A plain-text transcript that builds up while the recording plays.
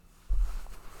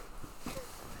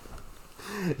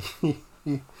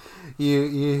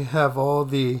you have all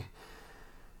the.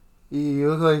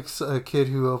 You look like a kid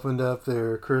who opened up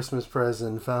their Christmas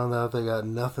present and found out they got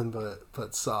nothing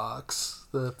but socks.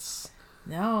 That's...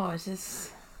 No, it's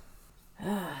just...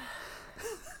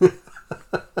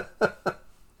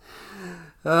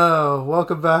 Oh,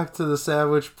 welcome back to the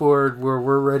sandwich board where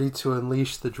we're ready to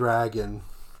unleash the dragon.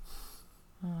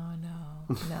 Oh,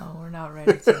 no. No, we're not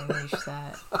ready to unleash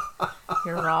that.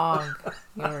 You're wrong.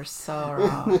 You're so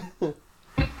wrong.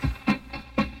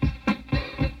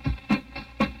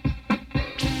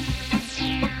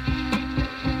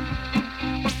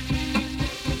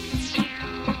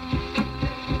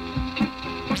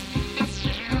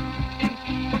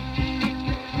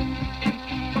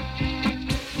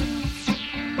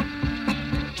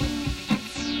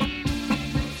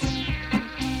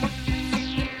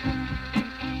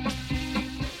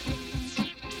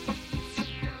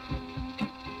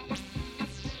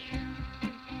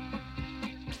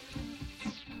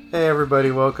 Hey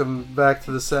everybody, welcome back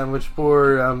to the sandwich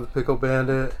board. I'm the Pickle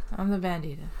Bandit. I'm the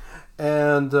Bandita.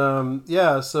 And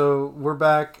so we're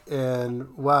back,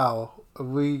 and wow,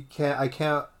 I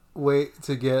can't wait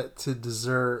to get to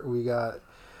dessert. We got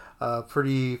a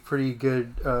pretty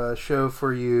good show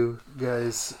for you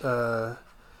guys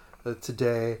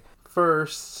today.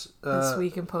 First, This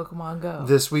Week in Pokemon Go.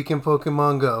 This Week in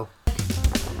Pokemon Go.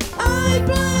 I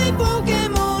play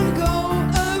Pokemon Go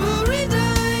every day.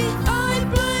 I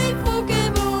play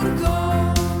Pokemon Go.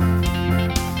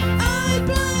 I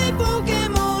play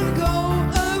Pokemon Go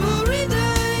every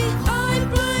day. I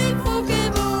play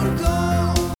Pokemon Go.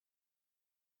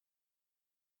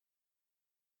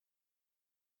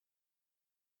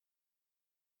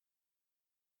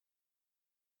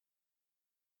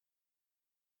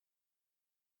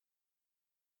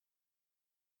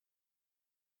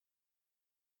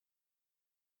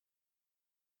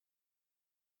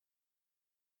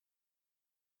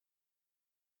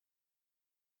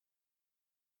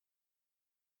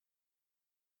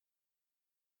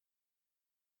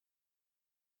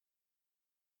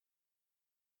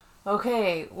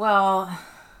 Okay, well,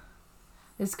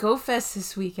 it's GOfest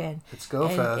this weekend. It's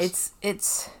GOfest. And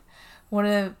it's one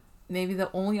of maybe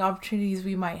the only opportunities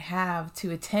we might have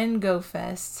to attend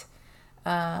GOfest,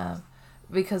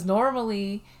 because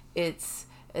normally it's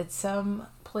some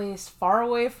place far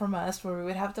away from us where we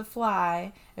would have to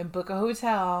fly and book a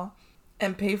hotel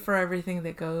and pay for everything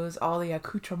that goes, all the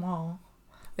accoutrements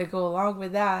that go along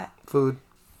with that. Food.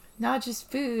 Not just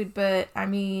food, but I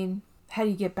mean, how do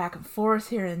you get back and forth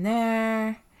here and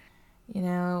there? You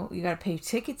know, you gotta pay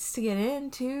tickets to get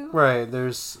in too. Right,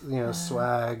 there's,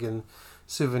 swag and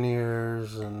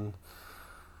souvenirs and,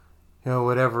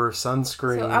 whatever,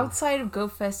 sunscreen. So outside of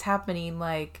GoFest happening,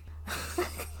 like...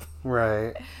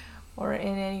 Right. Or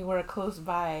in anywhere close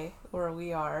by where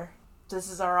we are, this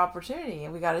is our opportunity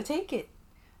and we gotta take it.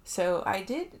 So I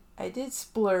did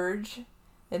splurge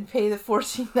and pay the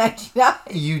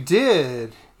 $14.99. You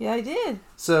did? Yeah, I did.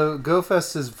 So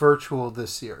GoFest is virtual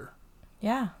this year.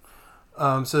 Yeah.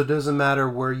 So it doesn't matter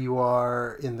where you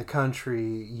are in the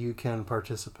country, you can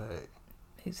participate.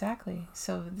 Exactly.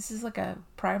 So this is like a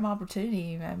prime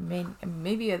opportunity. I mean,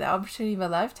 maybe the opportunity of a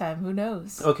lifetime. Who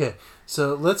knows? Okay,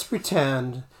 so let's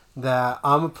pretend that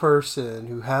I'm a person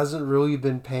who hasn't really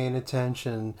been paying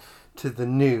attention to the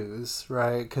news,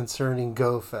 right, concerning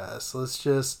GoFest. Let's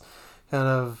just kind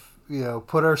of,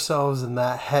 put ourselves in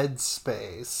that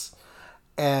headspace.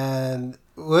 And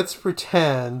let's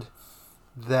pretend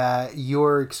that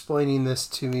you're explaining this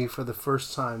to me for the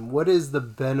first time. What is the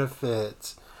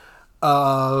benefit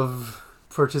of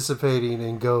participating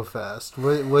in GoFest?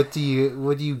 What do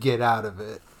you get out of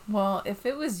it? Well, if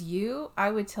it was you, I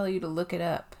would tell you to look it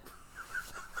up.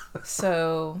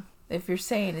 So if you're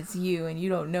saying it's you and you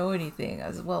don't know anything,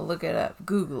 as well, look it up,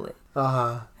 Google it.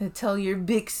 And tell your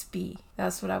Bixby.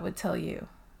 That's what I would tell you.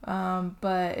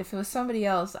 But if it was somebody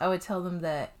else, I would tell them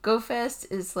that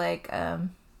GoFest is like a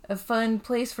fun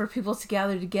place for people to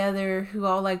gather together who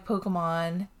all like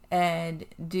Pokemon and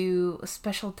do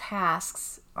special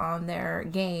tasks on their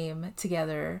game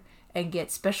together and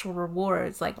get special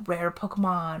rewards like rare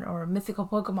Pokemon or mythical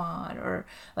Pokemon or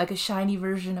like a shiny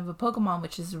version of a Pokemon,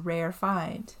 which is a rare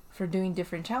find, for doing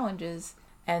different challenges.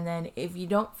 And then if you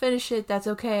don't finish it, that's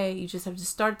okay. You just have to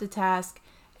start the task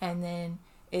and then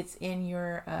it's in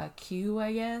your queue,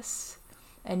 I guess.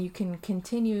 And you can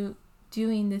continue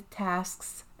doing the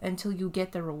tasks until you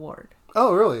get the reward.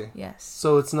 Oh, really? Yes.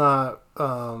 So it's not...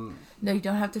 No, you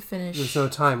don't have to finish. There's no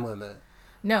time limit.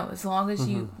 No, as long as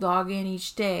you log in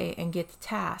each day and get the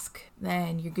task,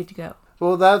 then you're good to go.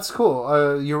 Well, that's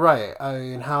cool. You're right.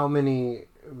 How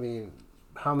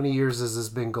how many years has this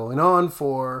been going on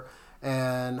for,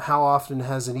 and how often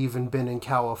has it even been in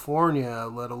California,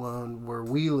 let alone where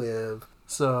we live.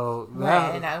 So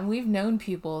right, and we've known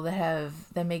people that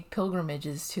make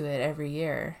pilgrimages to it every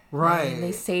year. Right, and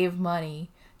they save money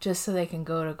just so they can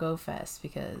go to GoFest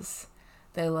because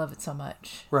they love it so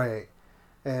much. Right.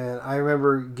 And I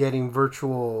remember getting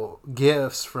virtual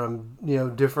gifts from,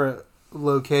 different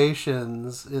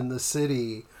locations in the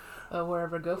city.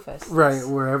 Wherever GoFest is. Right,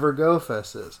 wherever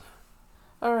GoFest is.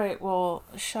 All right, well,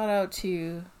 shout out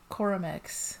to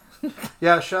Coromex.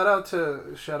 Yeah, shout out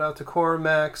to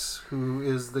Coromex, who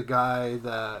is the guy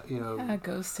that,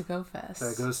 goes to GoFest.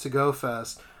 That goes to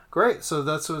GoFest. Great, so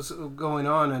that's what's going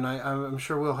on, and I'm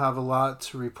sure we'll have a lot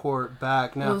to report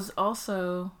back. Now, there's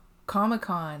also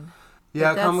Comic-Con.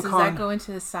 Yeah, Comic-Con. Does that go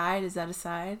into the side? Is that a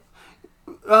side?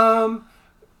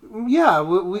 Yeah,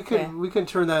 we can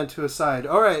turn that into a side.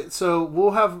 All right, so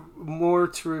we'll have more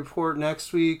to report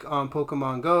next week on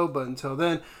Pokemon Go, but until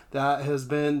then, that has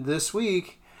been this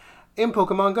week in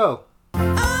Pokemon Go.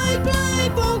 I play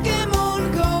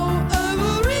Pokemon Go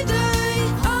every day.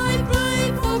 I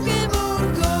play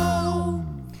Pokemon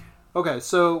Go. Okay,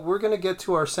 so we're going to get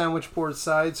to our sandwich board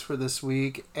sides for this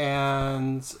week,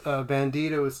 and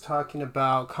Bandito is talking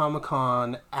about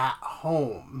Comic-Con at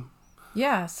home.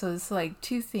 Yeah, so it's like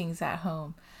two things at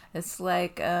home. It's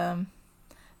like the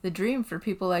dream for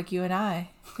people like you and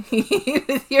I,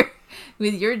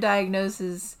 with your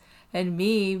diagnosis and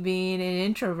me being an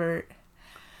introvert.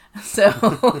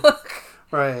 So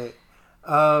right.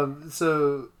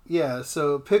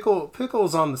 So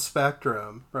Pickle's on the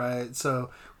spectrum, right? So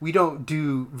we don't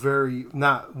do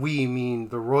not we mean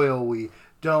the royal we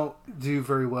don't do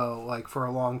very well like for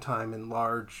a long time in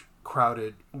large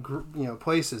crowded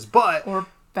places, but or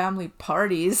family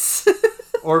parties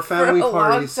or family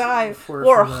parties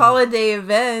or holiday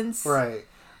events, right?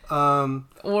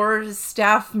 Or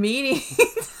staff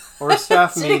meetings. Or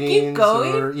staff meetings, keep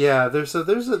going? or there's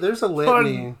a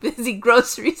litany. Or busy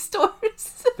grocery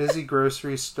stores. Busy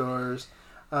grocery stores.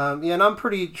 And I'm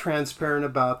pretty transparent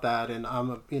about that, and I'm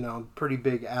a pretty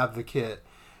big advocate.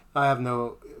 I have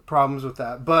no problems with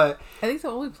that, but I think the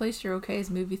only place you're okay is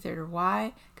movie theater.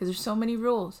 Why? Because there's so many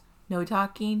rules. No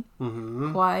talking.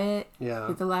 Mm-hmm. Quiet. Yeah.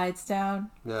 Get the lights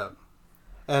down. Yeah.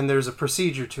 And there's a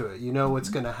procedure to it. You know what's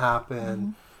going to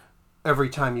happen every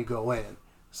time you go in.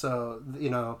 So,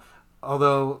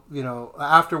 although,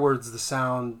 afterwards the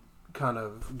sound kind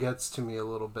of gets to me a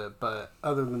little bit, but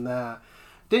other than that,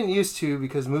 didn't used to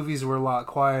because movies were a lot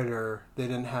quieter. They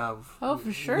didn't have for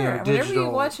sure. Digital. Whenever you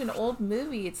watch an old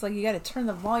movie, it's like you got to turn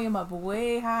the volume up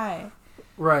way high.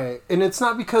 Right. And it's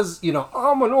not because,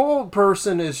 I'm an old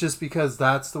person. It's just because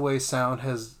that's the way sound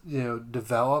has,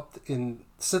 developed in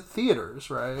theaters,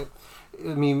 right?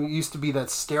 I mean, it used to be that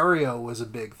stereo was a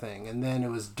big thing, and then it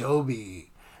was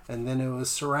Dolby, and then it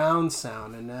was surround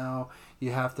sound, and now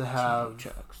you have to have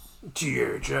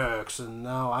THX, and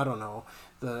now, I don't know,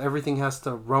 everything has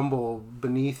to rumble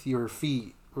beneath your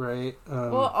feet, right?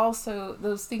 Well, also,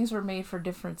 those things were made for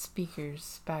different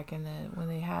speakers back in when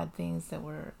they had things that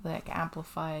were like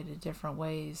amplified in different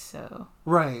ways. So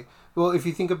right. Well, if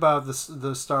you think about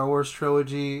the Star Wars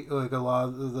trilogy, like a lot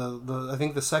of I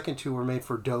think the second two were made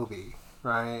for Dolby,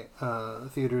 right?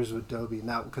 Theaters with Dolby,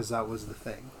 because that was the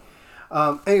thing.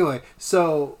 Anyway,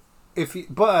 so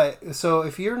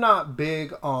if you're not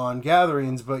big on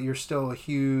gatherings, but you're still a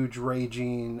huge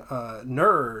raging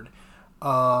nerd,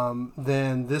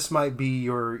 then this might be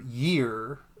your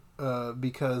year,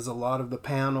 because a lot of the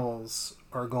panels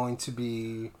are going to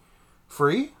be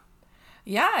free.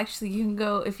 Yeah, actually, you can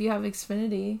go if you have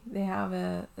Xfinity. They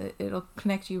have it'll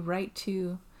connect you right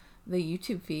to the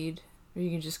YouTube feed, or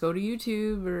you can just go to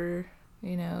YouTube, or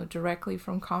directly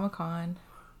from Comic-Con.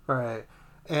 Right.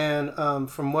 And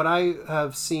from what I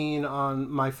have seen on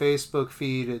my Facebook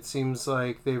feed, it seems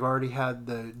like they've already had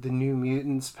the New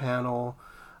Mutants panel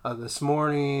this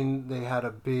morning. They had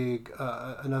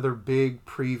another big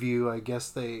preview. I guess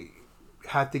they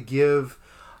had to give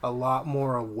a lot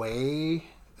more away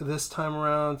this time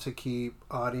around to keep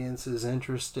audiences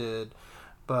interested.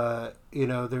 But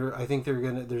I think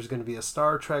there's gonna be a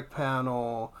Star Trek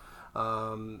panel.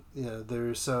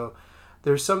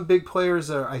 There's some big players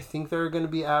that I think they're going to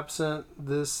be absent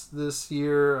this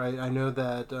year. I know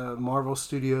that Marvel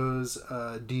Studios,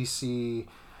 DC,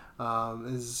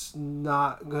 is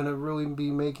not going to really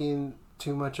be making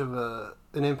too much of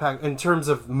an impact in terms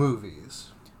of movies.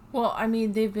 Well, I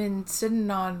mean, they've been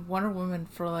sitting on Wonder Woman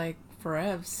for like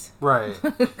forevs. Right.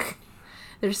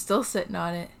 They're still sitting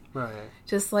on it. Right.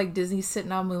 Just like Disney's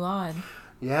sitting on Mulan.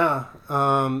 Yeah.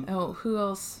 Who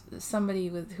else? Somebody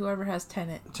with whoever has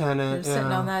Tenet. Tenet. They're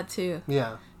sitting on that too.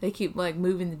 Yeah. They keep like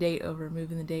moving the date over,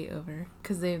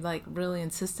 because they like really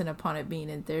insistent upon it being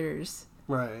in theaters.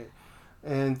 Right.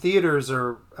 And theaters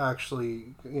are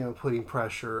actually, putting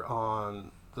pressure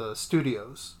on the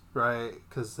studios, right?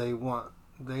 Because they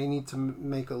need to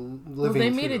make a living. Well,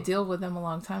 they made a deal with them a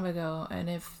long time ago, and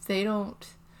if they don't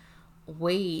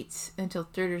wait until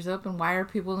theaters open, why are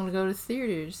people going to go to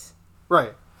theaters?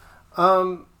 Right.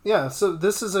 Yeah, so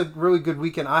this is a really good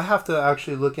weekend. I have to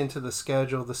actually look into the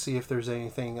schedule to see if there's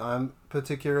anything I'm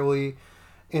particularly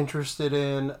interested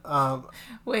in.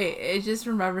 Wait, I just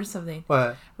remembered something.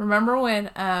 What? Remember when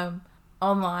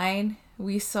online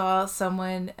we saw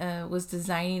someone was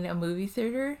designing a movie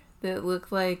theater that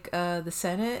looked like the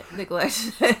Senate, the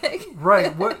Galactic?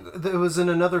 Right. What? It was in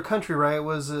another country, right? It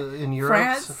was in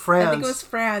Europe. France. I think it was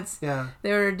France. Yeah.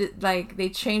 They were they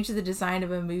changed the design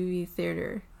of a movie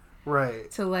theater. Right.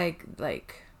 To like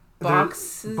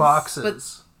boxes.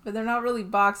 But they're not really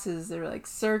boxes. They're like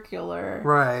circular.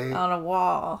 Right. On a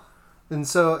wall. And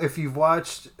so if you've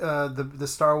watched the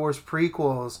Star Wars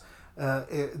prequels,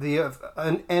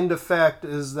 an end effect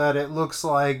is that it looks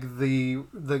like the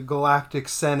Galactic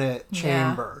Senate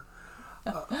chamber.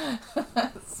 Yeah.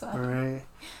 All right.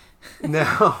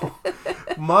 Now,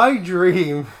 my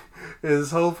dream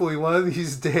is hopefully one of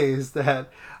these days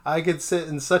that I could sit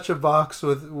in such a box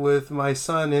with my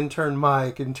son, intern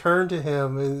Mike, and turn to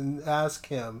him and ask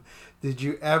him, did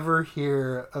you ever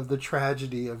hear of the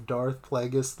tragedy of Darth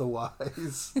Plagueis the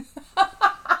Wise?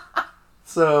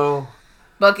 So...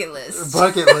 Bucket list.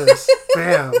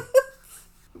 Bam.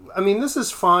 I mean, this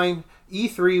is fine.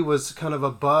 E3 was kind of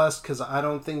a bust because I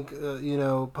don't think,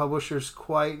 publishers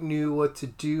quite knew what to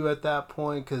do at that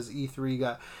point because E3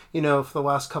 got, for the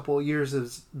last couple of years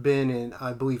has been in,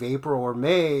 I believe, April or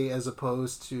May as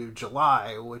opposed to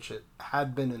July, which it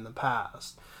had been in the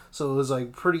past. So it was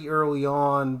like pretty early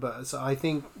on, but so I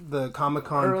think the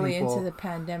Comic-Con early people... into the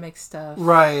pandemic stuff.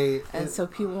 Right. And so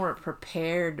people weren't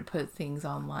prepared to put things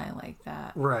online like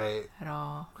that. Right. At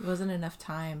all. It wasn't enough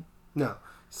time. No.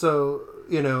 So,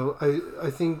 I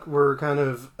think we're kind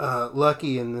of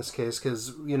lucky in this case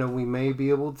because, we may be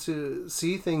able to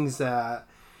see things that,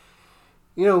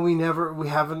 we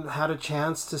haven't had a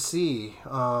chance to see.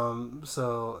 And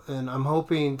I'm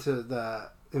hoping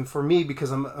and for me,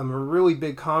 because I'm a really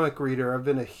big comic reader, I've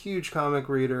been a huge comic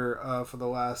reader for the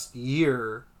last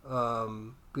year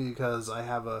because I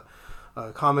have a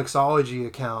Comixology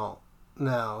account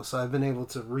now. So I've been able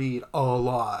to read a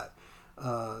lot.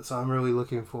 So I'm really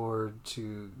looking forward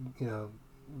to,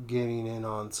 getting in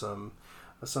on some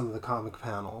of the comic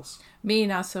panels. Me,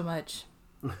 not so much.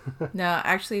 No,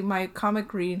 actually, my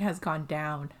comic reading has gone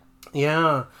down.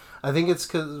 Yeah, I think it's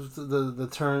because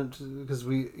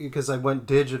because I went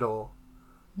digital.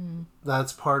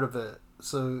 That's part of it.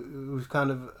 So we've kind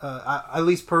of, at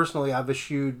least personally, I've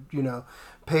eschewed,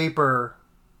 paper,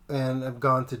 and I've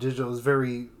gone to digital.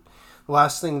 The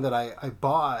last thing that I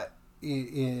bought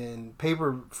in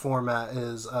paper format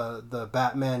is the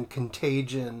Batman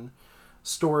Contagion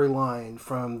storyline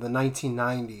from the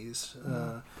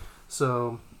 1990s.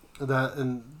 So that,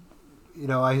 and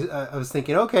I was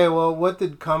thinking, okay, well, what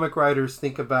did comic writers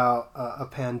think about a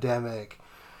pandemic?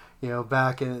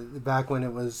 Back when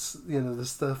it was the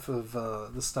stuff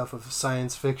of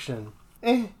science fiction.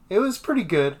 It was pretty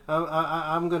good.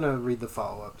 I'm gonna read the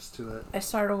follow-ups to it. I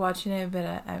started watching it, but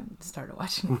I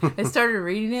started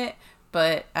reading it,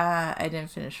 but I didn't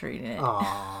finish reading it.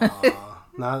 Aww.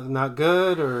 not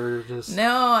good, or just...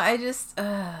 No, I just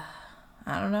I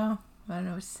don't know. I don't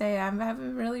know what to say. I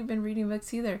haven't really been reading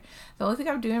books either. The only thing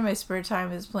I'm doing in my spare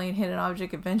time is playing hidden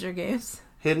object adventure games.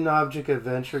 Hidden object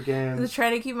adventure games. To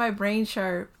try to keep my brain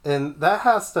sharp. And that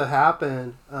has to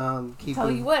happen.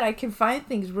 Tell you what, I can find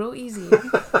things real easy.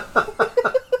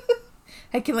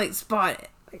 I can spot it.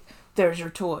 Like, there's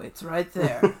your toy. It's right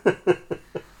there.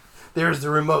 There's the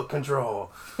remote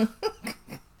control.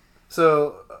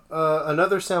 So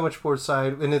another sandwich board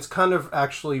side, and it's kind of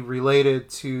actually related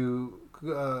to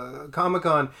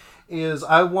Comic-Con, is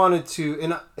I wanted to,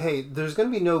 and hey, there's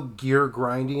going to be no gear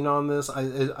grinding on this.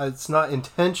 It's not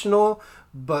intentional,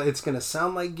 but it's going to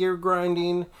sound like gear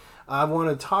grinding. I want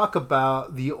to talk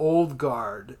about the old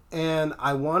guard, and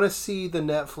I want to see the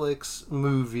Netflix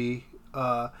movie.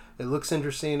 It looks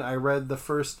interesting. I read the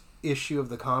first issue of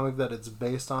the comic that it's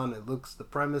based on. The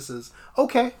premise is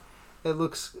okay. It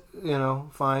looks,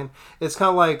 fine. It's kind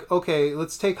of like, okay,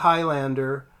 let's take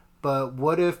Highlander. But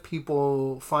what if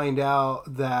people find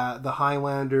out that the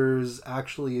Highlanders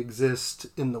actually exist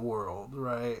in the world,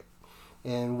 right?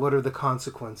 and what are the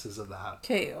consequences of that?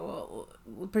 Okay, well,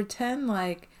 pretend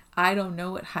like I don't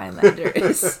know what Highlander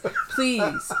is,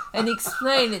 please, and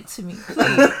explain it to me,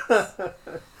 please.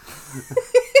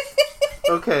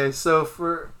 Okay, so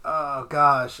for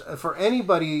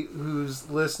anybody who's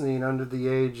listening under the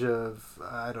age of,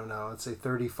 I don't know, let's say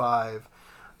 35,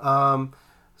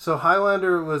 so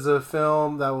Highlander was a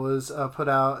film that was put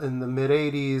out in the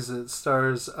mid-'80s. It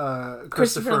stars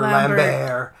Christopher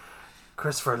Lambert.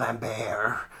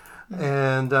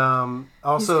 And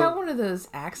also... He's got one of those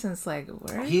accents, like,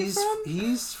 where is he from?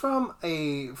 He's from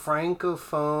a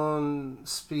Francophone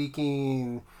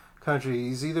speaking country.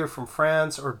 He's either from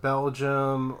France or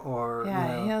Belgium or...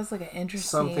 Yeah, he has like an interesting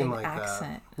something like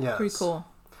accent. That. Yes. Pretty cool.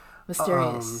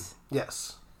 Mysterious.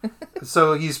 Yes.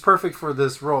 So he's perfect for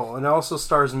this role. And it also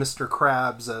stars Mr.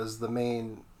 Krabs as the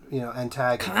main,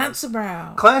 antagonist.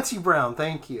 Clancy Brown,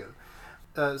 thank you.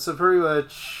 So pretty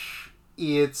much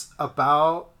it's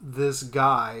about this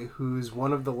guy who's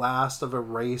one of the last of a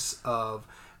race of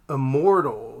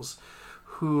immortals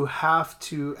who have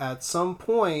to, at some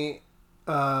point,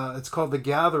 it's called The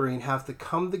Gathering, have to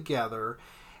come together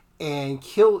and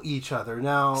kill each other.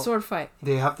 Now, sword fight.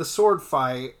 They have the sword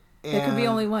fight. And there could be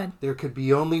only one. There could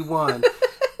be only one.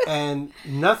 And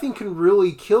nothing can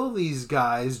really kill these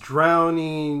guys,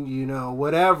 drowning,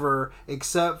 whatever,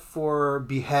 except for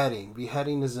beheading.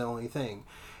 Beheading is the only thing.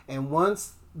 And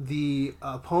once the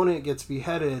opponent gets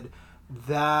beheaded,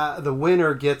 the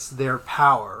winner gets their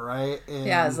power, right? And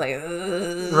yeah, it's like...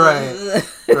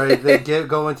 Right. They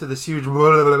go into this huge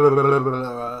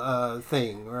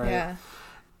thing, right? Yeah.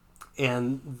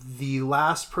 And the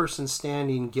last person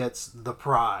standing gets the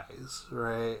prize,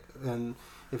 right? And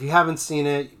if you haven't seen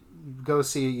it, go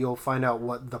see it. You'll find out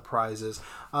what the prize is.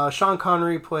 Sean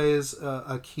Connery plays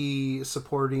a key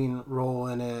supporting role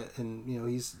in it, and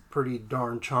he's pretty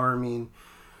darn charming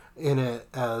in it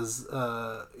as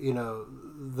the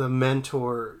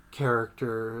mentor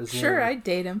character. Sure, I'd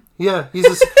date him. Yeah, he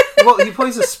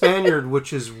plays a Spaniard,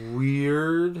 which is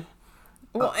weird.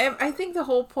 Well, I think the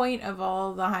whole point of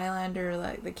all the Highlander,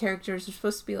 like, the characters are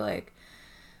supposed to be like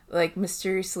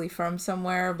mysteriously from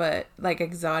somewhere, but like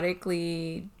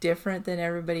exotically different than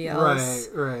everybody else.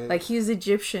 Right. Like, he was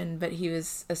Egyptian, but he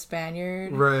was a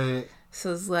Spaniard. Right.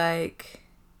 So it's like,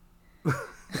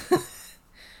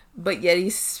 but yet he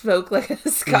spoke like a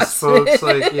Scotsman. He spoke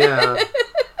like, yeah.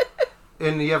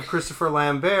 And you have Christopher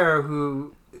Lambert,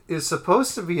 who is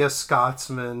supposed to be a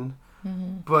Scotsman.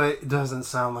 Mm-hmm. But doesn't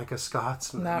sound like a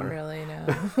Scotsman. Not really, no.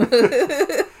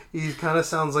 He kind of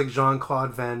sounds like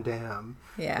Jean-Claude Van Damme.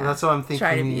 Yeah. And that's what I'm thinking.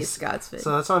 Trying to be a Scotsman.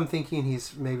 So that's why I'm thinking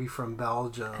he's maybe from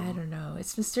Belgium. I don't know.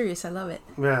 It's mysterious. I love it.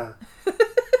 Yeah.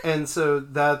 And so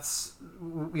that's,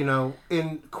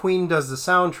 and Queen does the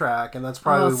soundtrack, and that's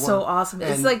probably so awesome.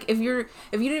 It's like if you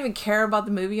don't even care about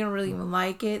the movie, you don't really even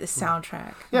like it, the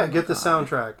soundtrack. Yeah, get the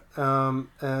soundtrack.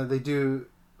 They do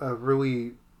a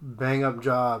really bang up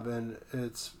job, and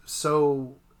it's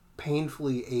so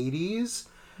painfully 80s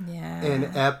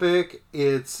and epic.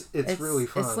 It's really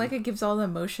fun. It's like it gives all the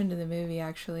emotion to the movie,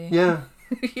 actually. Yeah.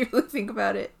 If you really think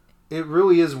about it, it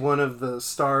really is one of the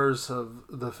stars of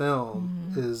the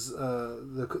film. Is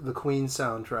the Queen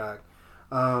soundtrack.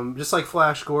 Just like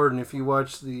Flash Gordon, if you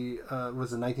watch the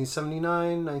was it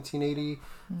 1979 1980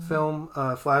 film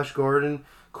Flash Gordon,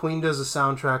 Queen does a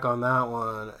soundtrack on that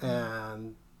one,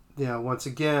 and once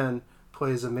again,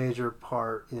 plays a major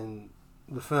part in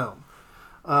the film.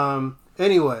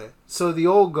 Anyway, so the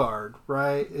Old Guard,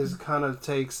 right, kind of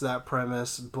takes that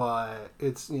premise, but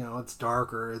it's, it's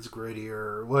darker, it's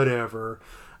grittier, whatever.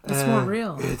 It's more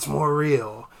real. It's more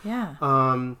real. Yeah.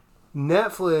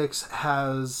 Netflix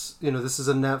has, this is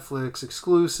a Netflix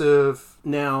exclusive.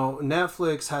 Now,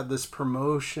 Netflix had this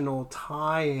promotional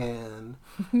tie-in.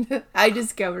 I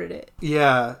discovered it.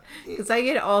 Yeah. Because I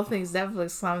get all things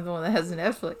Netflix, so I'm the one that has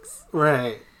Netflix.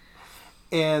 Right.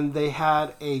 And they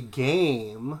had a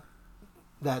game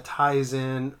that ties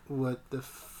in with the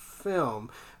film.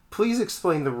 Please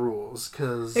explain the rules,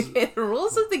 because... The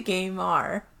rules of the game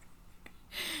are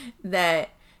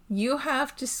that you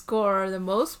have to score the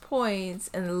most points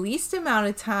in the least amount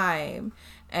of time,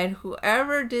 and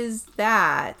whoever does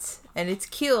that, and it's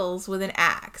kills with an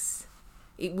axe,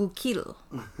 it will kill.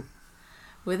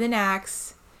 With an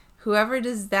axe, whoever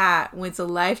does that wins a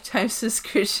lifetime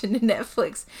subscription to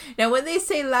Netflix. Now, when they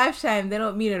say lifetime, they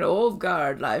don't mean an Old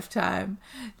Guard lifetime.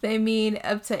 They mean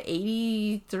up to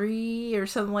 83 or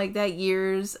something like that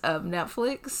years of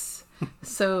Netflix.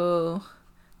 So...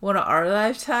 one of our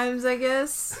lifetimes, I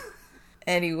guess.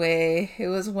 Anyway, it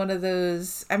was one of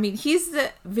those... I mean, he's the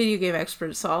video game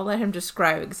expert, so I'll let him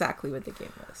describe exactly what the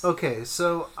game was. Okay,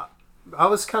 so I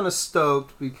was kind of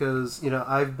stoked because,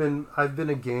 I've been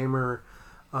a gamer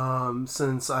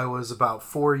since I was about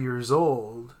 4 years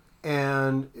old.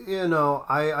 And,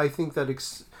 I think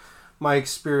that my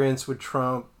experience would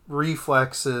trump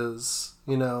reflexes,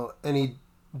 any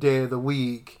day of the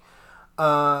week.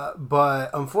 But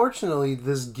unfortunately,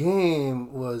 this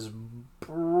game was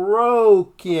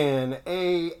broken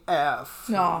AF.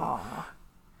 Aww.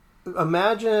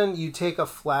 Imagine you take a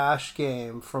Flash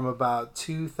game from about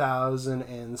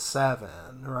 2007,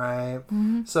 right?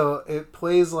 Mm-hmm. So it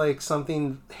plays like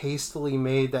something hastily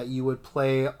made that you would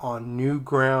play on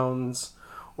Newgrounds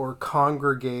or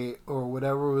Congregate or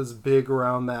whatever was big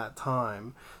around that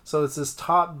time. So it's this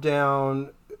top-down,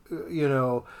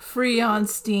 free on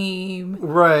Steam.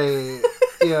 Right.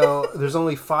 There's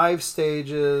only 5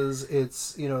 stages.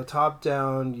 It's,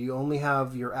 top-down. You only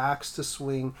have your axe to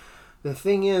swing. The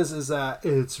thing is that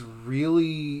it's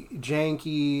really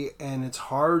janky and it's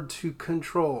hard to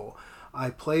control.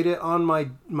 I played it on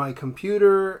my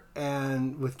computer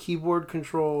and with keyboard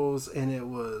controls, and it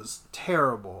was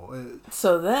terrible.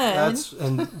 So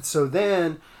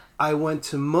then I went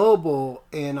to mobile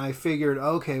and I figured,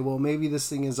 okay, well maybe this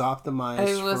thing is optimized.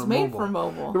 It was made for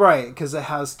mobile, right? Because it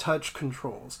has touch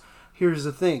controls. Here's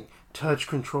the thing. Touch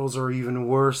controls are even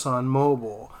worse on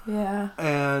mobile. Yeah.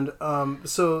 And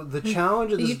so the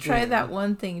challenge of this You tried that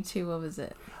one thing too. What was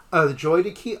it? The joy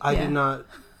to key. I did not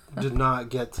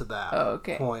get to that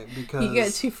point because you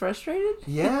get too frustrated.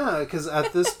 Yeah, because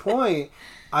at this point,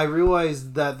 I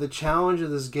realized that the challenge of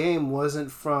this game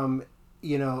wasn't from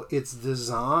its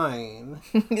design.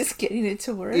 Just getting it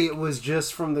to work. It was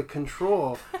just from the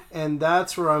control, and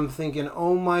that's where I'm thinking,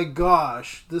 oh my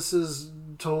gosh, this is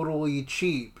totally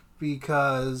cheap.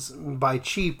 Because by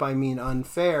cheap I mean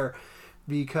unfair.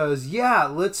 Because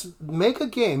let's make a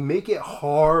game, make it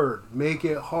hard.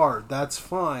 That's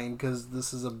fine because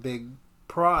this is a big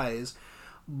prize.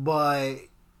 But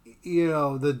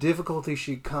the difficulty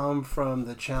should come from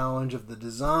the challenge of the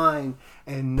design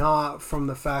and not from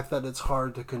the fact that it's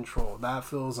hard to control. That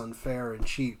feels unfair and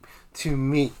cheap to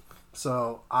me.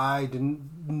 So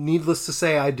needless to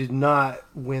say, I did not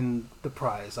win the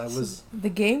prize. The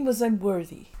game was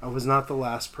unworthy. I was not the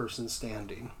last person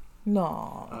standing.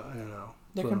 No.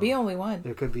 There So can be only one.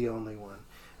 There could be only one.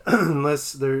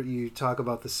 Unless you talk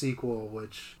about the sequel,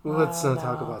 which let's not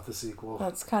talk about the sequel.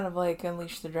 That's kind of like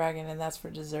Unleash the Dragon, and that's for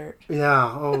dessert. Yeah.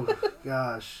 Oh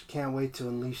gosh, can't wait to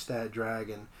unleash that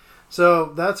dragon. So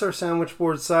that's our sandwich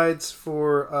board sides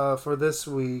for this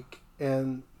week.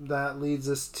 And that leads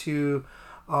us to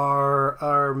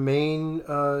our main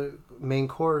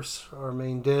course, our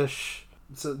main dish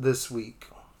this week.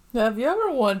 Have you ever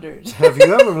wondered?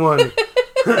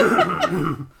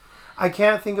 I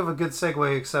can't think of a good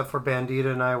segue except for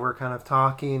Bandita and I were kind of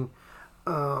talking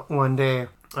one day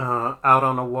out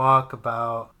on a walk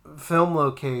about film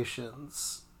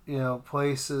locations,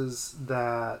 places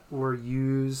that were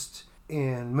used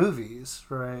in movies,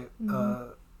 right?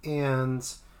 Mm-hmm.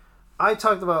 And I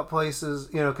talked about places,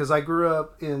 because I grew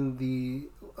up in the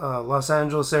Los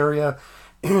Angeles area,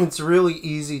 and it's really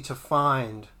easy to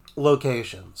find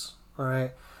locations,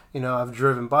 right? I've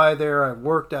driven by there. I've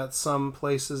worked at some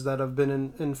places that have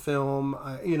been in film.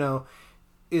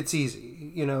 It's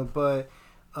easy, but,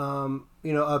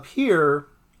 up here,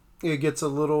 it's a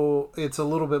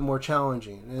little bit more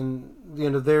challenging. And,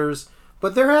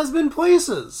 there has been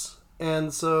places.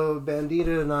 And so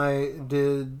Bandita and I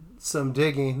did some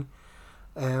digging.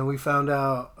 And we found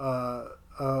out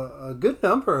a good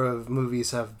number of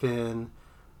movies have been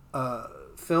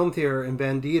filmed here in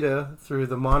Bandita through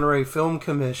the Monterey Film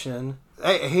Commission.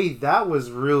 Hey, that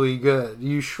was really good.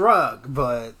 You shrug,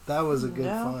 but that was a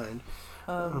good find.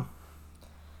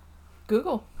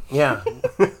 Google. Yeah.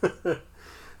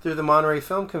 Through the Monterey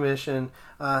Film Commission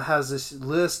has this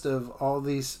list of all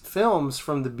these films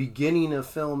from the beginning of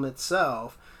film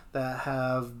itself that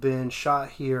have been shot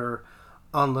here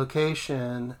on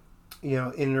location, in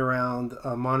and around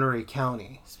Monterey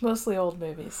County. It's mostly old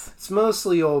movies.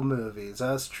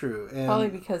 That's true. And probably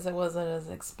because it wasn't as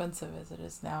expensive as it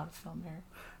is now to film here.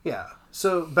 Yeah.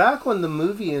 So back when the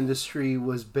movie industry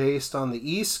was based on the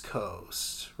East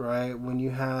Coast, right, when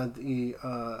you had the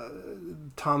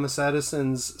Thomas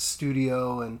Edison's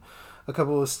studio and a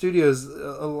couple of studios,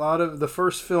 a lot of the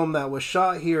first film that was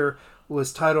shot here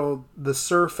was titled The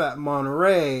Surf at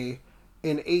Monterey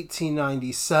in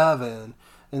 1897.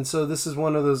 And so this is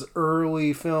one of those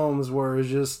early films where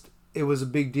it was a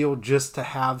big deal just to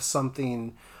have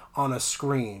something on a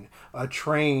screen, a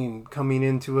train coming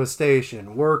into a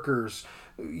station, workers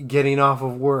getting off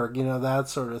of work, that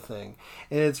sort of thing.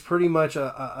 And it's pretty much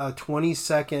a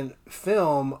 20-second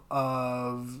film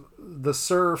of the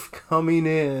surf coming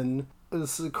in,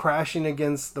 crashing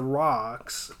against the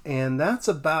rocks, and that's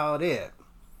about it.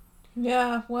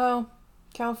 Yeah, well,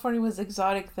 California was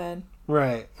exotic then.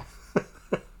 Right.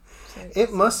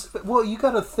 It must... Well, you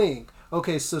got to think.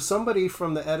 Okay, so somebody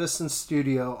from the Edison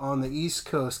studio on the East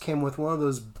Coast came with one of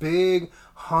those big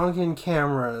honking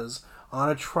cameras on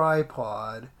a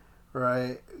tripod,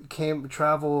 right?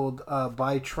 Traveled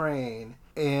by train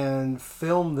and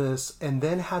filmed this, and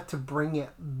then had to bring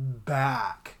it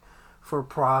back for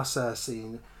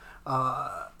processing.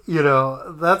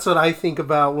 That's what I think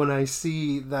about when I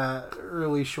see that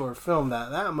really short film.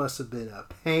 That must have been a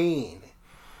pain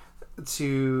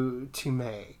to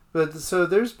make. But so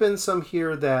there's been some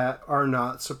here that are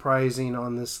not surprising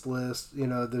on this list.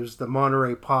 There's the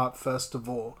Monterey Pop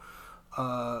Festival,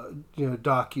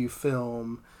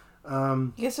 docu-film. I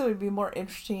guess it would be more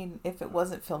interesting if it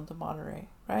wasn't filmed in Monterey,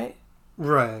 right?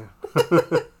 Right.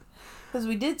 Because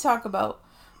we did talk about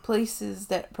places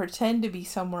that pretend to be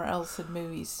somewhere else in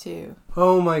movies, too.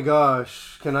 Oh my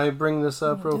gosh. Can I bring this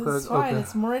up real quick? It's fine. Okay.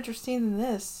 It's more interesting than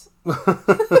this.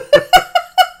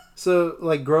 So,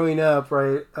 like, growing up,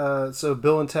 right, so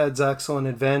Bill and Ted's Excellent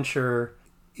Adventure,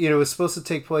 it was supposed to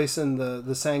take place in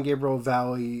the San Gabriel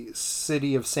Valley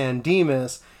city of San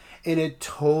Dimas, and it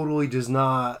totally was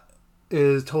not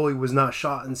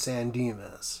shot in San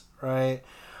Dimas, right?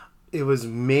 It was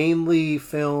mainly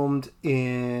filmed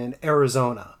in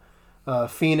Arizona,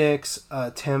 Phoenix,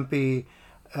 Tempe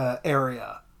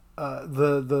area.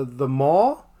 The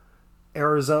mall,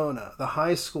 Arizona. The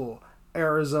high school,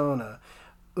 Arizona.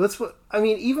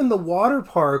 Even the water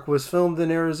park was filmed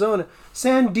in Arizona.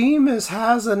 San Dimas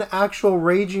has an actual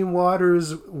Raging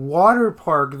Waters water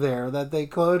park there that they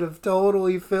could have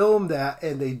totally filmed at,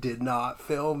 and they did not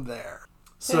film there.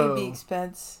 So the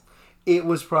expense. It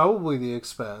was probably the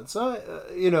expense.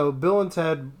 Bill and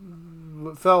Ted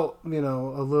felt, a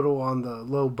little on the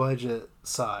low budget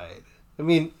side. I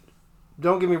mean,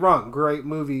 don't get me wrong, great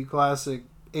movie, classic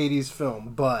 80s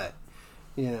film, but,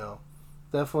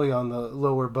 definitely on the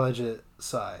lower budget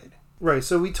side. Right,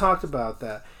 so we talked about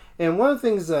that. And one of the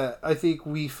things that I think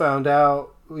we found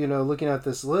out, looking at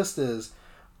this list is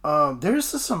there's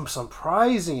some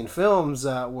surprising films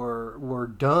that were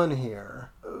done here.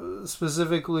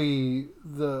 Specifically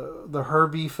the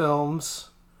Herbie films,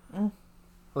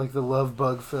 like the Love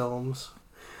Bug films.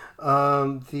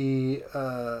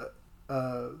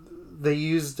 They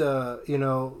used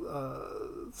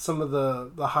some of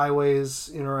the highways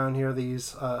around here. They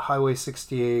use Highway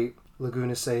 68,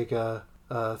 Laguna Seca,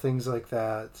 things like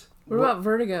that. What about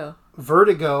Vertigo?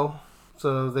 Vertigo.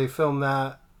 So they filmed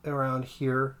that around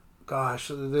here. Gosh,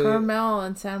 Carmel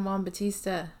and San Juan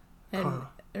Bautista. And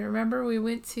remember we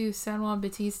went to San Juan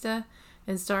Bautista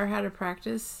and Star had a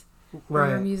practice for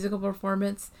her musical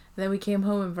performance. And then we came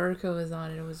home and Vertigo was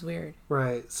on and it was weird.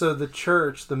 Right. So the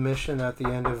church, the mission at the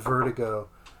end of Vertigo.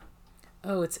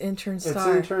 Oh, it's Intern Star. It's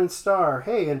Intern Star.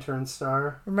 Hey, Intern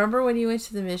Star. Remember when you went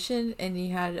to the mission and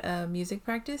you had music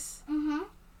practice? Mm-hmm.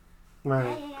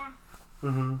 Right. Yeah.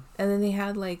 Mm-hmm. And then they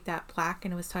had like that plaque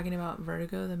and it was talking about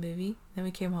Vertigo, the movie. Then we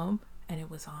came home and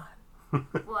it was on.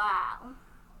 Wow.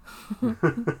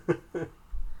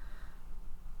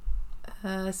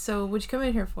 So what'd you come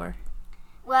in here for?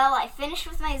 Well, I finished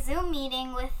with my Zoom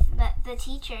meeting with the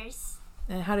teachers.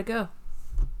 And how'd it go?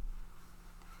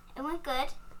 It went good.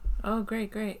 Oh,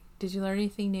 great. Did you learn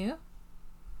anything new?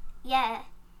 Yeah.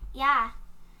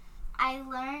 I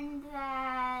learned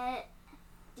that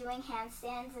doing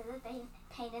handstands is a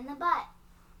pain in the butt.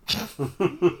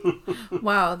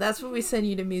 Wow, that's what we send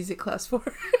you to music class for.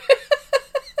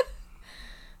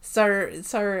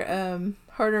 It's our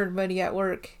hard-earned money at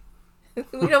work.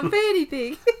 We don't pay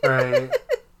anything. Right.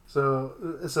 So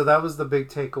that was the big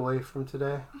takeaway from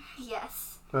today?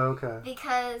 Yes. Okay.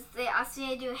 Because they asked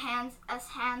me to do a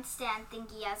handstand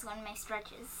thingy as one of my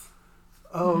stretches.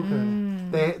 Oh,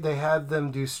 okay. They had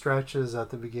them do stretches at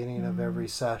the beginning of every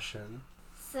session.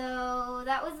 So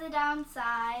that was the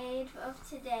downside of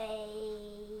today.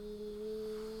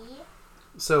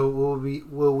 So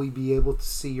will we be able to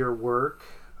see your work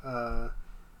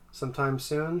sometime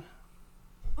soon?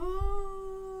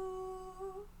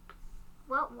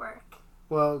 What work?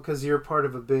 Well, because you're part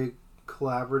of a big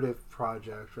collaborative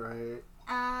project, right?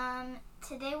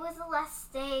 Today was the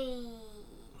last day,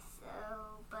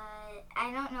 but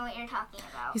I don't know what you're talking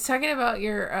about. He's talking about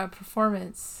your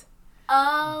performance.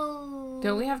 Oh.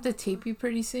 Don't we have to tape you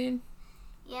pretty soon?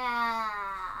 Yeah.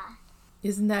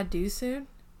 Isn't that due soon?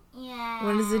 Yeah.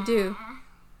 When does it due?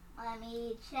 Let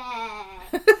me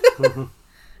check.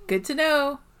 Good to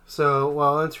know. So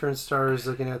while Intern Star is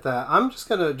looking at that, I'm just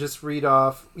going to read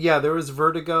off. Yeah, there was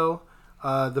Vertigo,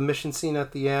 the mission scene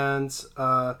at the end.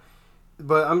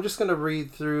 But I'm just going to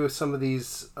read through some of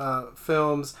these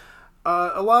films.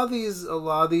 A lot of these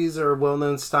are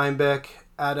well-known Steinbeck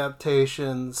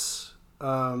adaptations.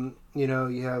 You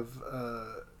have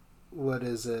what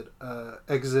is it?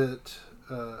 Exit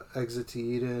to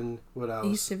Eden. What else?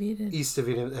 East of Eden. East of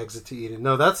Eden. Exit to Eden.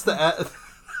 No, that's the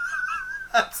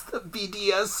that's the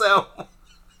BDSM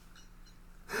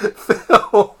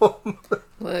film.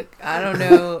 Look, I don't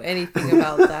know anything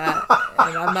about that,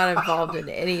 and I'm not involved in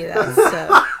any of that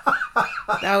stuff.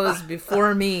 That was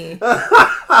before me,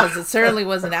 because it certainly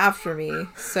wasn't after me.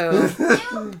 So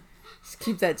just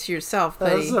keep that to yourself,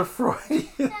 buddy. That was a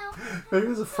Freudian. Maybe it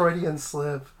was a Freudian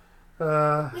slip. We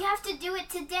have to do it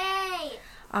today.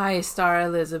 I Star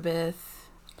Elizabeth.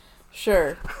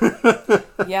 Sure.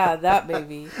 Yeah, that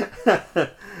baby.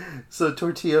 So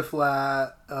Tortilla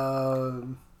Flat,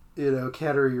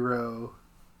 Cannery Row.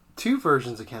 2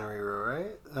 versions of Cannery Row,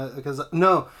 right? Because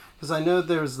I know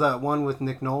there's that one with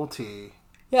Nick Nolte.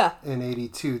 Yeah. In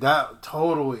 '82. That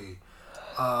totally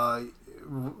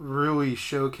really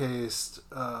showcased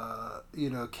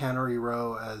Cannery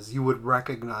Row as you would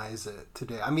recognize it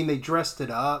today. I mean, they dressed it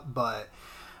up, but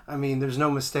I mean, there's no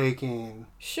mistaking.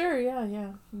 Sure,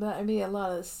 yeah. But I mean, a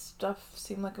lot of this stuff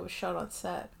seemed like it was shot on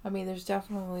set. I mean, there's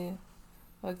definitely,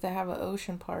 like, they have an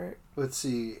ocean part. Let's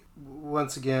see.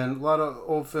 Once again, a lot of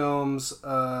old films.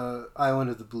 Island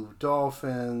of the Blue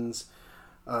Dolphins.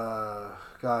 A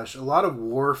lot of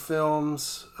war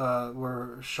films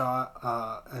were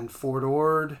shot in Fort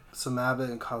Ord. Some Abbott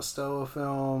and Costello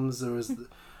films. There was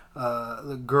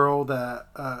the girl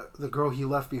he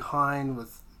left behind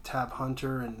with Tab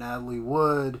Hunter and Natalie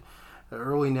Wood, the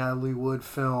early Natalie Wood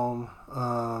film.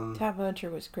 Tab Hunter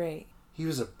was great. He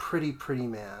was a pretty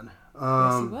man.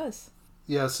 Yes, he was.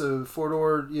 Yeah, so Fort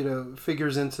Ord,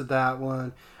 figures into that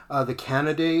one. The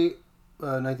Candidate,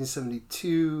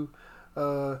 1972.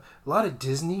 A lot of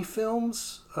Disney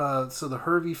films. So the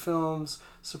Herbie films,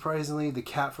 surprisingly. The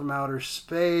Cat from Outer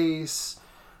Space.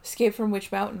 Escape from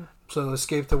Witch Mountain. So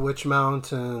Escape to Witch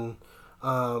Mountain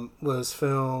was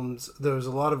filmed.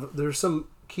 There's some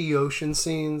key ocean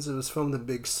scenes. It was filmed in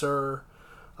Big Sur.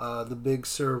 The Big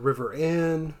Sur River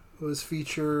Inn was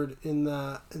featured in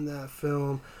that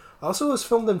film. Also, it was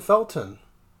filmed in Felton,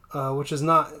 which is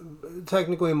not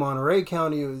technically Monterey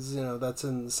County. It was, that's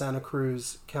in the Santa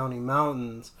Cruz County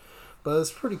mountains, but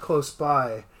it's pretty close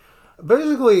by.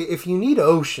 Basically, if you need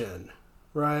ocean,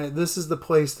 right, this is the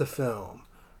place to film.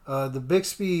 The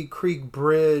Bixby Creek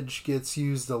Bridge gets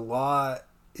used a lot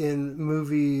in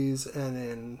movies and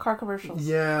in car commercials.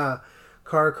 Yeah,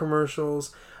 car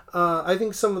commercials. I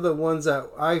think some of the ones that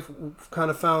I kind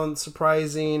of found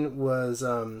surprising was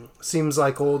Seems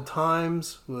Like Old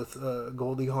Times with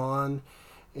Goldie Hawn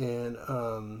and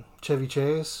Chevy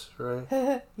Chase,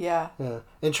 right? Yeah.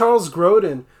 And Charles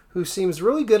Grodin, who seems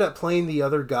really good at playing the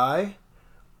other guy.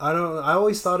 I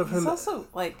always thought of him. He's also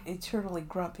like eternally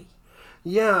grumpy.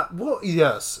 Yeah, well,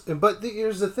 yes, but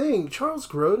here's the thing: Charles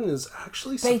Grodin is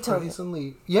actually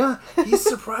surprisingly, he's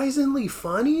surprisingly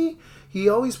funny. He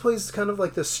always plays kind of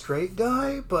like the straight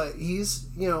guy, but he's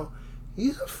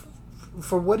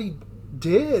for what he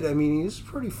did. I mean, he's a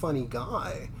pretty funny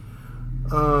guy.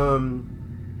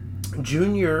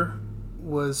 Junior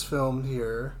was filmed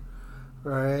here,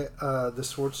 right? The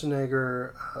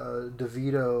Schwarzenegger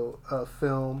DeVito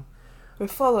film. The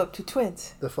follow-up to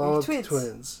Twins. The follow-up to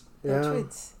Twins. Yeah.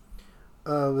 Twins.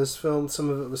 Was filmed. Some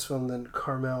of it was filmed in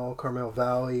Carmel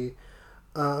Valley.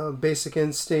 Basic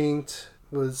Instinct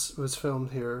was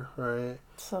filmed here, right?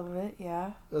 Some of it,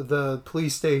 yeah. The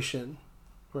police station,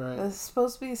 right? It's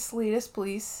supposed to be Salinas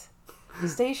Police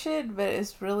Station, but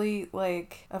it's really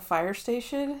like a fire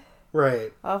station.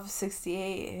 Right. Off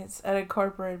 68. It's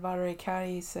unincorporated Monterey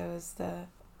County, so it's the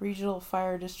Regional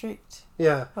Fire District.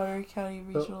 Yeah. Monterey County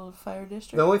Regional Fire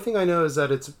District. The only thing I know is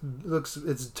that it's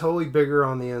totally bigger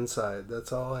on the inside.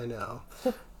 That's all I know.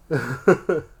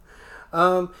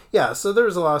 So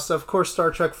there's a lot of stuff. Of course,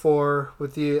 Star Trek 4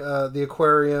 with the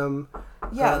aquarium.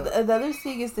 Yeah, the other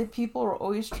thing is that people are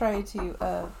always trying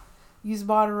to use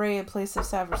Monterey in place of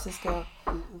San Francisco.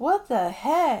 What the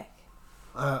heck?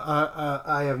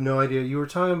 I have no idea. You were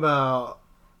talking about...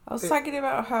 I was talking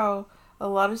about how a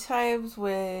lot of times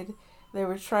when they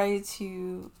were trying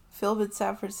to film in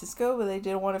San Francisco, but they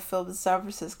didn't want to film in San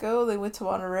Francisco, they went to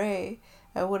Monterey.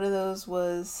 And one of those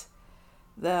was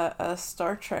the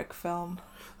Star Trek film.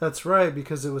 That's right,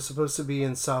 because it was supposed to be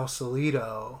in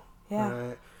Sausalito. Yeah.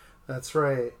 Right? That's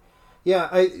right.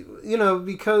 Yeah,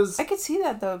 because I could see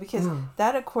that though, because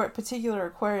that particular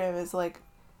aquarium is like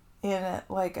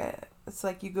it's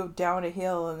like you go down a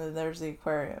hill and then there's the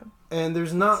aquarium. And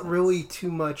there's not really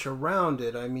too much around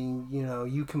it. I mean,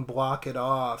 you can block it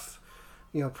off,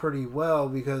 pretty well,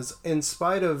 because in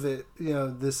spite of it,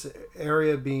 this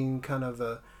area being kind of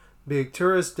a big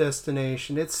tourist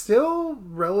destination, it's still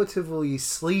relatively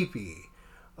sleepy.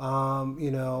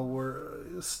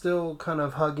 We're still kind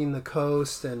of hugging the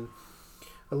coast and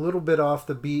a little bit off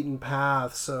the beaten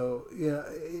path. So,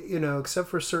 except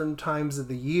for certain times of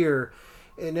the year,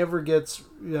 it never gets,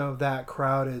 that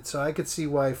crowded. So I could see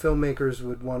why filmmakers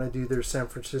would want to do their San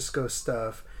Francisco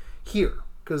stuff here.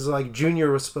 Because, like,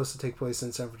 Junior was supposed to take place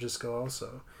in San Francisco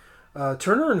also.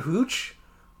 Turner and Hooch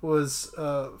was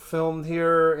filmed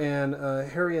here, and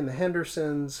Harry and the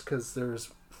Hendersons, because there's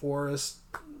forest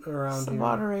around Some here.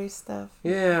 Monterey stuff.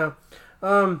 Yeah.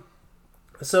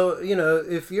 So,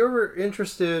 if you're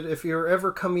interested, if you're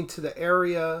ever coming to the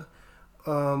area,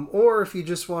 or if you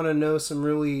just want to know some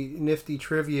really nifty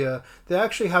trivia, they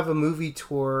actually have a movie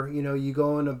tour. You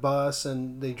go in a bus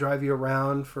and they drive you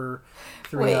around for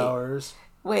 3 hours.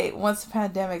 Wait, once the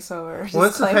pandemic's over.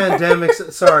 Once the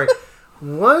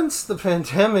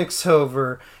pandemic's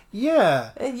over, yeah.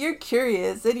 And you're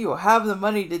curious, then you'll have the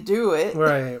money to do it.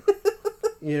 Right.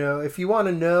 If you want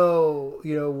to know,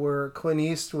 where Clint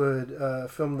Eastwood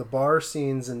filmed the bar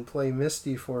scenes and Play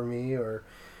Misty for Me, or,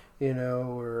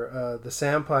 where the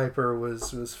Sandpiper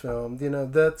was filmed,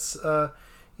 that's,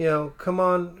 come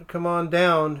on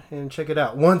down and check it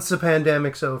out once the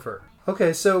pandemic's over.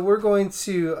 Okay, so we're going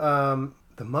to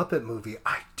the Muppet movie.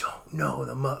 I don't know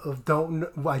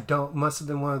must have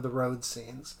been one of the road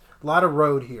scenes. A lot of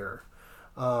road here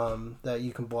that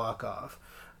you can block off.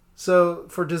 So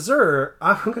for dessert,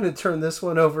 I'm going to turn this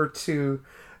one over to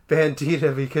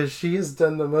Bandita because she has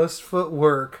done the most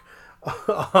footwork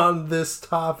on this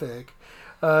topic.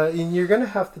 And you're going to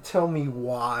have to tell me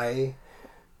why.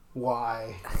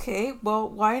 Why? Okay, well,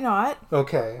 why not?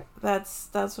 Okay. That's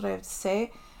what I have to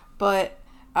say. But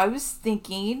I was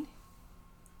thinking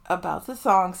about the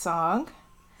Thong Song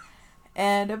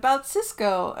and about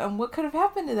Sisqo and what could have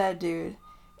happened to that dude.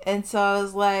 And so I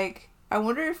was like, I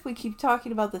wonder if we keep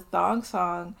talking about the Thong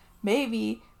Song,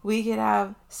 maybe we could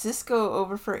have Sisqo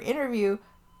over for an interview,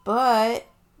 but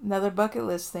another bucket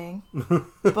list thing.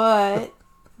 But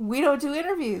we don't do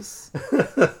interviews,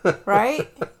 right?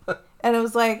 And it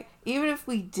was like, even if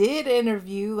we did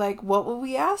interview, like, what would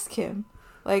we ask him?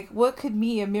 Like, what could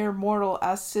me, a mere mortal,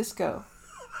 ask Sisqo?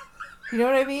 You know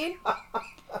what I mean?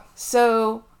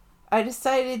 So I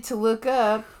decided to look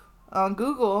up on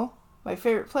Google, my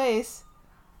favorite place,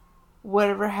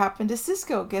 whatever happened to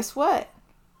Sisqo. Guess what?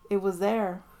 It was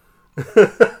there.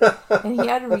 And he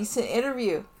had a recent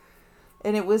interview.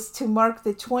 And it was to mark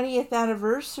the 20th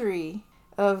anniversary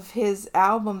of his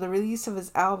album, the release of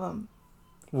his album.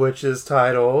 Which is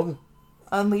titled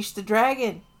Unleash the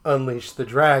Dragon. Unleash the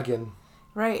Dragon.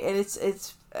 Right, and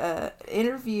it's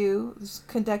interview was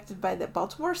conducted by the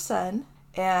Baltimore Sun,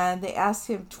 and they asked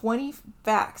him 20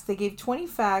 facts. They gave 20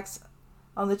 facts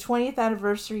on the 20th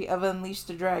anniversary of Unleash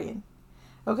the Dragon.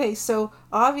 Okay, so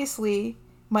obviously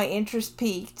my interest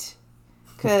peaked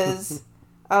because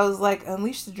I was like,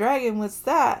 Unleash the Dragon, what's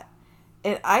that?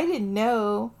 And I didn't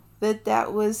know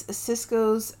that was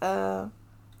Sisqo's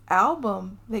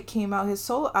album that came out, his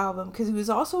solo album, because he was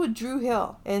also with Drew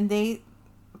Hill, and they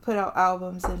put out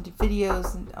albums and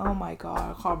videos, and oh my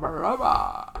god,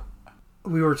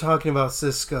 we were talking about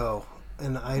Sisqo,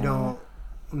 and I don't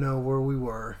know where we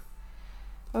were.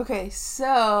 Okay,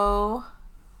 so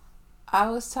I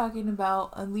was talking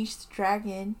about Unleash the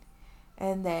Dragon,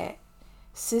 and that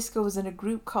Sisqo was in a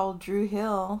group called Drew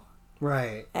Hill.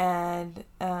 Right. And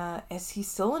as he's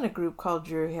still in a group called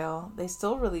Drew Hill, they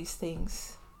still release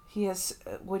things. He has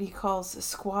what he calls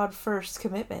squad first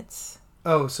commitments.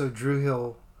 Oh, so Drew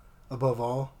Hill above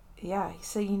all? Yeah, he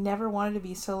said he never wanted to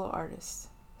be a solo artist.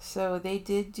 So they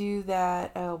did do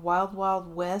that Wild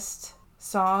Wild West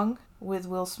song with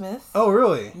Will Smith. Oh,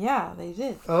 really? Yeah, they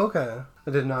did. Oh, okay.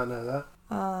 I did not know that.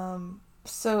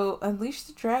 So Unleash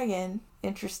the Dragon,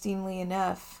 interestingly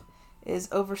enough, is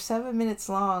over 7 minutes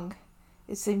long.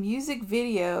 It's a music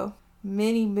video,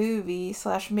 mini-movie.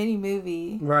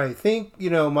 Right. Think,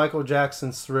 Michael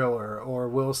Jackson's Thriller or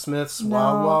Will Smith's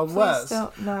Wild Wild West.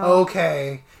 No.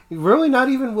 Okay. Really? Not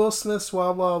even Will Smith's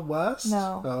Wild Wild West?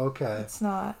 No. Oh, okay. It's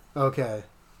not. Okay.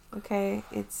 Okay.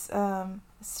 It's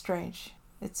strange.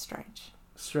 It's strange.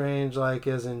 Strange, like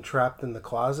as in trapped in the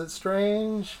closet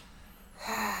strange?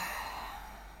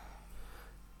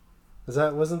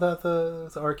 Wasn't that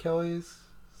the R. Kelly's?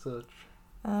 So,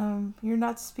 You're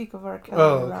not to speak of R.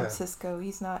 Kelly around Sisqo.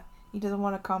 He doesn't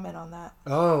want to comment on that.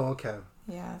 Oh, okay.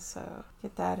 Yeah, so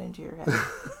get that into your head.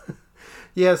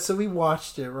 Yeah, so we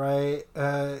watched it, right?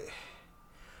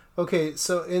 Okay,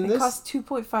 so it cost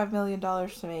 $2.5 million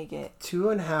to make it.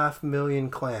 2.5 million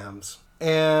clams.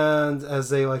 And as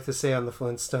they like to say on the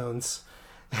Flintstones.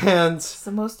 And it's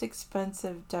the most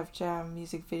expensive Def Jam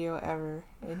music video ever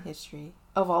in history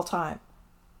of all time.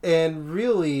 And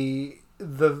really,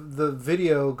 the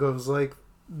video goes like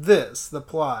this, the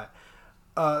plot.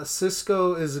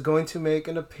 Sisqo is going to make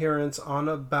an appearance on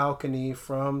a balcony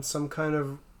from some kind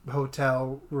of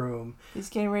hotel room. He's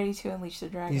getting ready to unleash the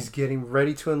dragon. He's getting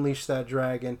ready to unleash that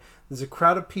dragon. There's a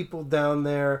crowd of people down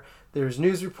there. There's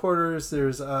news reporters.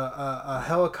 There's a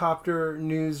helicopter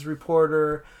news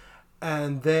reporter.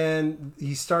 And then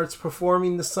he starts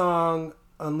performing the song,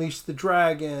 Unleash the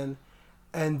Dragon.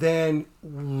 And then,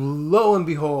 lo and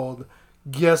behold,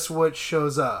 guess what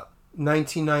shows up?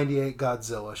 1998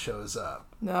 Godzilla shows up.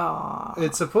 No.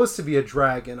 It's supposed to be a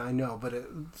dragon, I know, but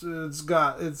it's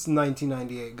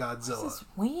 1998 Godzilla. What's his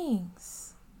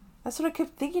wings? That's what I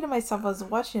kept thinking to myself. I was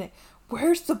watching it.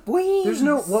 Where's the wings? There's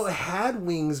no. Well, it had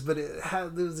wings, but there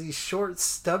was these short,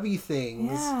 stubby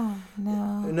things. Yeah.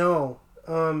 No.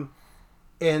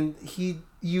 And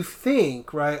you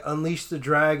think, right? Unleash the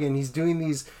Dragon. He's doing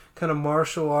these kind of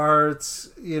martial arts,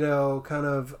 kind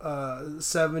of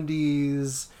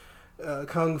 70s.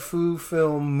 Kung fu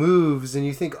film moves, and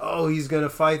you think, oh, he's gonna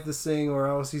fight this thing, or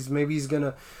else he's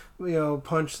gonna,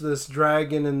 punch this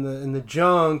dragon in the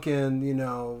junk, and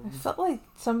I felt like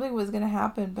something was gonna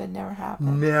happen, but never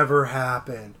happened. Never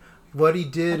happened. What he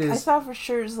did is, I thought for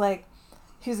sure it was like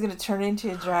he was gonna turn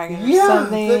into a dragon, or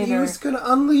something. That he was gonna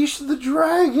unleash the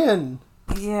dragon.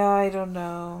 Yeah, I don't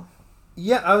know.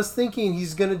 Yeah, I was thinking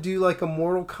he's going to do like a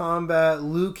Mortal Kombat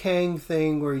Liu Kang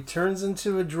thing where he turns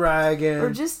into a dragon. Or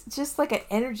just like an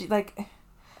energy, like a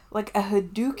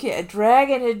Hadouken, a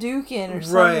dragon Hadouken or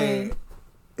something. Right.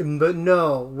 But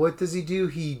no, what does he do?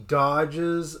 He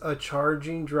dodges a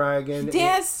charging dragon. He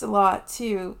danced a lot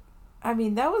too. I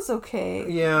mean, that was okay.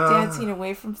 Yeah. Dancing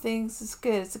away from things is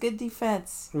good. It's a good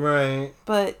defense. Right.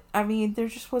 But, I mean, there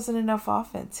just wasn't enough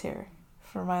offense here.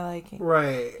 For my liking.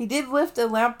 Right. He did lift a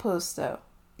lamppost, though.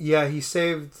 Yeah, he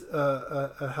saved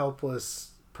a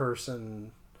helpless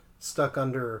person stuck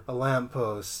under a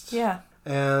lamppost. Yeah.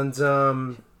 And,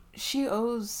 she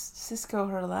owes Sisqo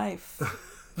her life.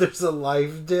 There's a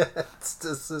life debt to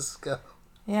Sisqo.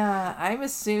 Yeah, I'm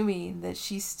assuming that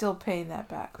she's still paying that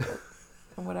back, but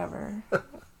whatever.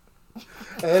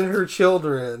 And her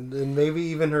children, and maybe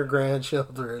even her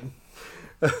grandchildren.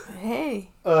 Hey.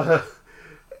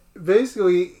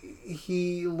 Basically,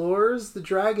 he lures the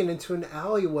dragon into an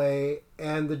alleyway,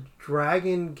 and the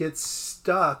dragon gets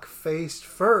stuck face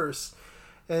first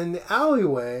in the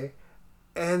alleyway,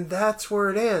 and that's where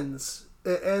it ends.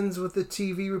 It ends with the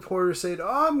TV reporter saying,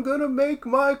 I'm going to make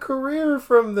my career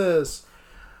from this.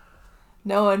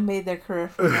 No one made their career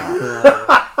from that.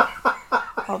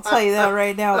 I'll tell you that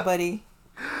right now, buddy.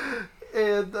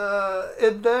 And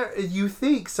there, you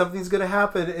think something's going to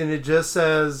happen, and it just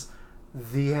says...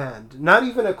 The end. Not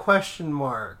even a question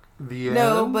mark. The end.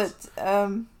 No, but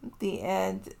the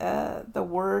end. The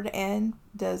word "end"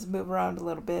 does move around a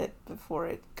little bit before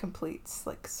it completes.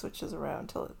 Like switches around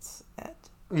till it's end.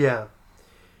 Yeah,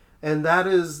 and that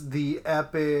is the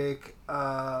epic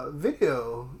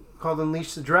video called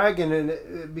 "Unleash the Dragon," and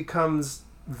it becomes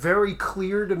very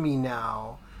clear to me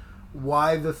now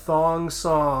why the thong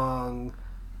song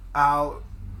outshined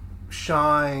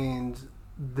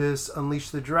this Unleash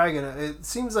the Dragon. It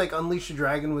seems like Unleash the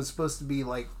Dragon was supposed to be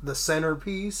like the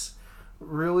centerpiece,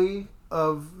 really,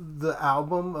 of the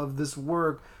album, of this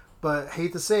work. But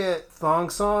hate to say it, thong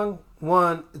song,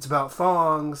 one, it's about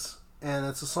thongs, and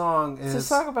it's a song. And it's a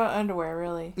song about underwear,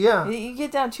 really. Yeah. You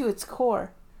get down to its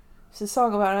core. It's a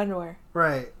song about underwear.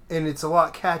 Right. And it's a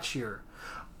lot catchier.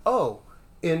 Oh,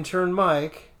 intern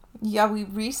Mike. Yeah, we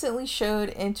recently showed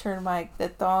intern Mike the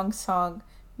thong song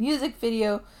music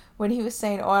video when he was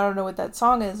saying, I don't know what that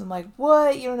song is. I'm like,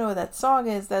 what? You don't know what that song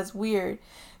is? That's weird.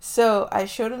 So I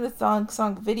showed him the thong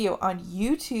song video on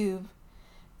YouTube,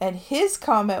 and his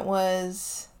comment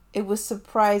was, it was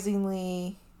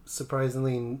surprisingly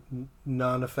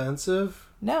non-offensive?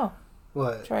 No.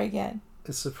 What? Try again.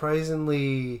 It's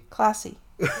surprisingly... Classy.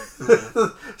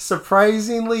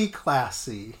 Surprisingly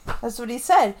classy. That's what he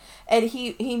said. And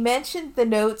he mentioned the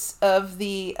notes of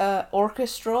the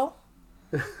orchestral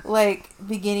like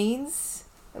beginnings,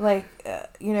 like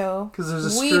because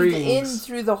there's a weaved in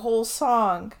through the whole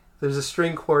song. There's a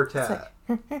string quartet.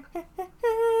 Like,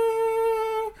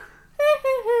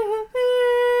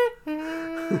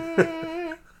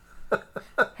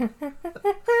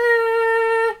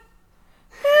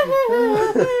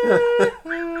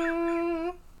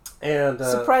 And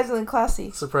surprisingly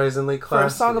classy. Surprisingly classy. For a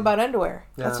song about underwear.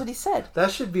 Yeah. That's what he said. That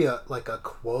should be a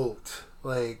quote,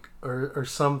 or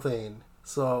something.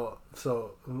 So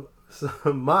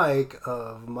Mike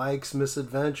of Mike's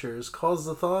Misadventures calls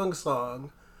the thong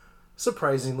song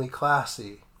surprisingly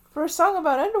classy. For a song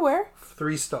about underwear.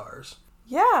 3 stars.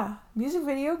 Yeah. Music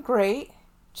video, great.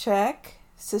 Check.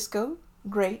 Sisqo,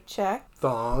 great. Check.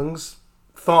 Thong.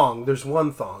 There's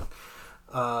one thong.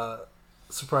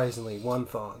 Surprisingly, one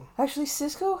thong. Actually,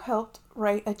 Sisqo helped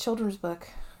write a children's book,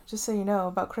 just so you know,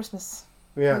 about Christmas.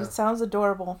 Yeah. And it sounds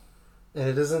adorable. And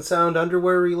it doesn't sound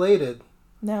underwear related.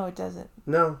 No, it doesn't.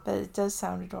 No. But it does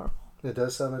sound adorable. It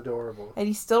does sound adorable. And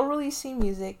he's still releasing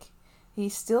music.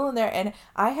 He's still in there. And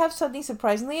I have something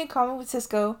surprisingly in common with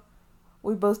Sisqo.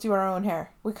 We both do our own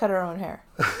hair. We cut our own hair.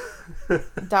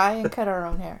 Dye and cut our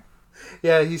own hair.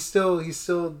 Yeah, he still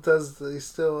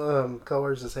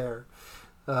colors his hair.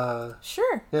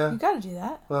 Sure. Yeah. You gotta do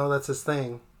that. Well, that's his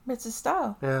thing. It's his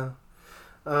style. Yeah.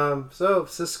 So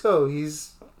Sisqo,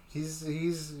 he's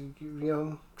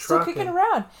still kicking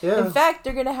around. Yeah. In fact,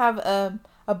 they're gonna have a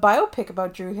biopic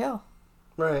about Drew Hill.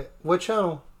 Right. What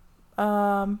channel?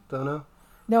 Don't know.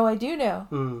 No, I do know.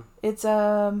 Mm. It's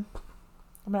I'm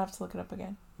gonna have to look it up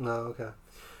again. No, okay.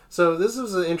 So this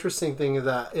was an interesting thing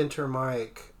that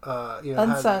Intermike,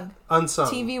 Unsung.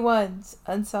 TV One's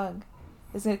Unsung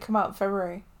is gonna come out in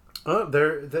February. Oh,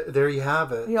 there you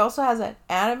have it. He also has an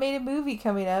animated movie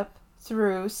coming up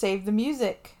through Save the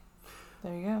Music.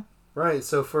 There you go. Right.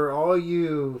 So for all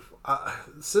you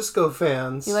Sisqo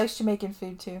fans, he likes Jamaican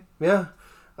food too. Yeah.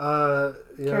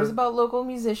 Cares about local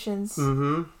musicians.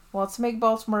 Mm-hmm. Wants to make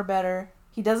Baltimore better.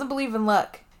 He doesn't believe in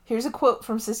luck. Here's a quote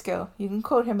from Sisqo. You can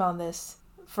quote him on this.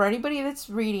 For anybody that's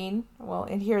reading, well,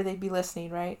 in here they'd be listening,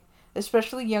 right?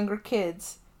 Especially younger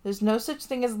kids. There's no such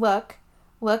thing as luck.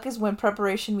 Luck is when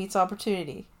preparation meets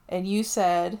opportunity. And you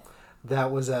said...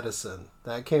 That was Edison.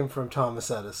 That came from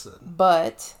Thomas Edison.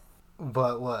 But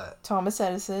what? Thomas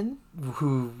Edison.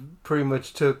 Who pretty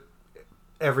much took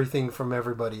everything from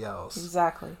everybody else.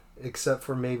 Exactly. Except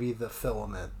for maybe the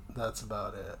filament. That's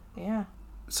about it. Yeah.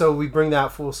 So we bring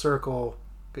that full circle.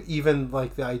 Even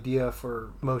like the idea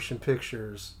for motion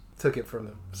pictures took it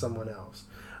from someone else.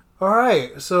 All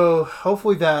right, so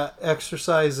hopefully that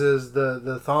exercises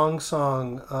the thong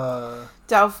song.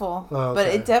 Doubtful, okay. But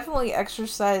it definitely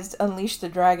exercised Unleash the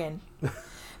Dragon.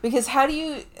 Because how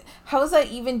is that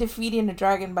even defeating a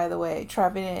dragon? By the way,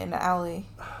 trapping it in an alley.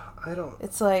 I don't know.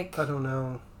 It's like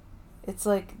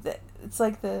the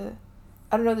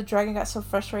I don't know. The dragon got so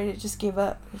frustrated, it just gave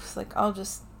up. It's just like I'll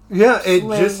just. Yeah, it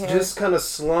just kind of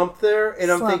slumped there, and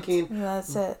I'm thinking, yeah,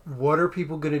 that's it. What are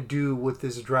people gonna do with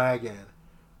this dragon?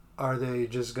 Are they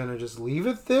just gonna leave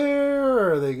it there?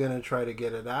 Or are they gonna try to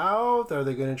get it out? Are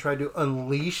they gonna try to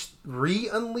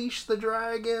re-unleash the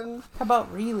dragon? How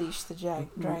about Re-leash the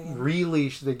dragon?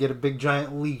 Re-leash. They get a big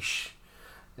giant leash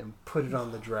and put it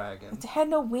on the dragon. It had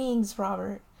no wings,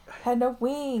 Robert. It had no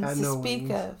wings to speak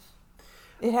of.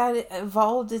 It had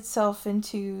evolved itself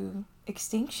into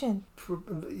extinction.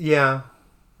 Yeah,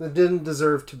 it didn't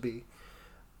deserve to be.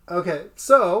 Okay,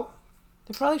 so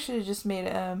they probably should have just made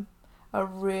a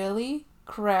really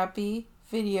crappy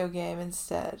video game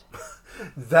instead.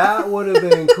 That would have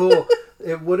been cool.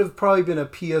 It would have probably been a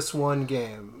PS1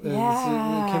 game.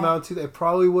 Yeah. It came out it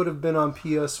probably would have been on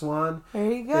PS1.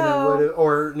 There you go.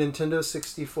 Or Nintendo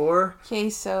 64. Okay,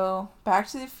 so Back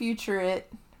to the Future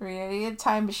we're gonna get a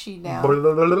time machine now.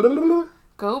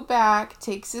 Go back,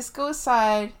 take Sisqo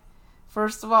aside.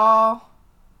 First of all,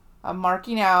 I'm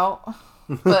marking out.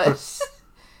 But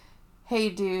hey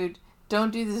dude, don't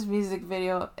do this music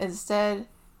video. Instead,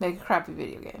 make a crappy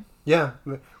video game. Yeah.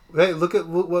 Hey, look at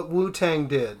what Wu-Tang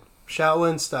did.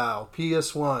 Shaolin style,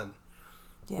 PS1.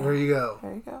 Yeah. There you go.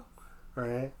 There you go. All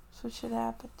right. That's what should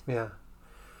have happened. Yeah.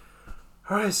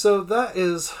 All right, so that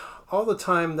is all the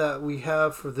time that we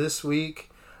have for this week.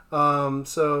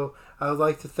 So I would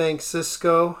like to thank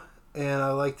Sisqo, and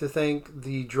I'd like to thank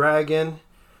the Dragon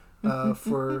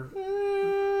for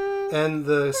and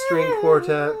the string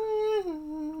quartet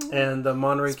and the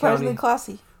Monterey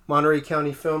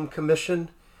County Film Commission,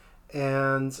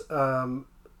 and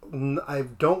I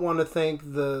don't want to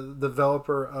thank the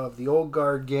developer of the Old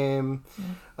Guard game,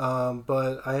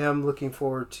 but I am looking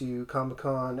forward to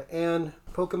Comic-Con and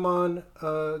Pokemon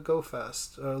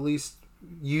GOfest, or at least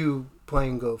you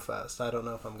playing GOfest. I don't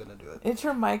know if I'm going to do it.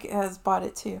 Intern Mike has bought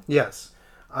it too. Yes.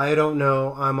 I don't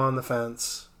know. I'm on the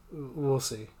fence. We'll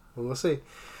see. We'll see.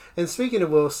 And speaking of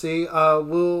we'll see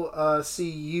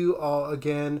you all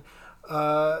again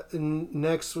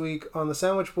next week on the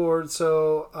Sandwich Board.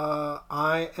 So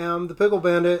I am the Pickle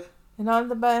Bandit. And I'm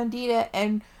the Bandita,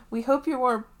 and we hope you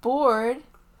weren't bored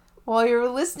while you were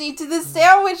listening to the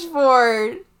sandwich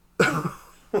board. I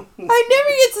never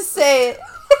get to say it.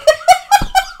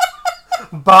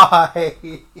 Bye.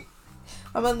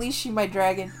 I'm unleashing my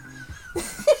dragon.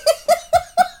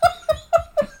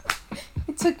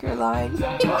 I took your line.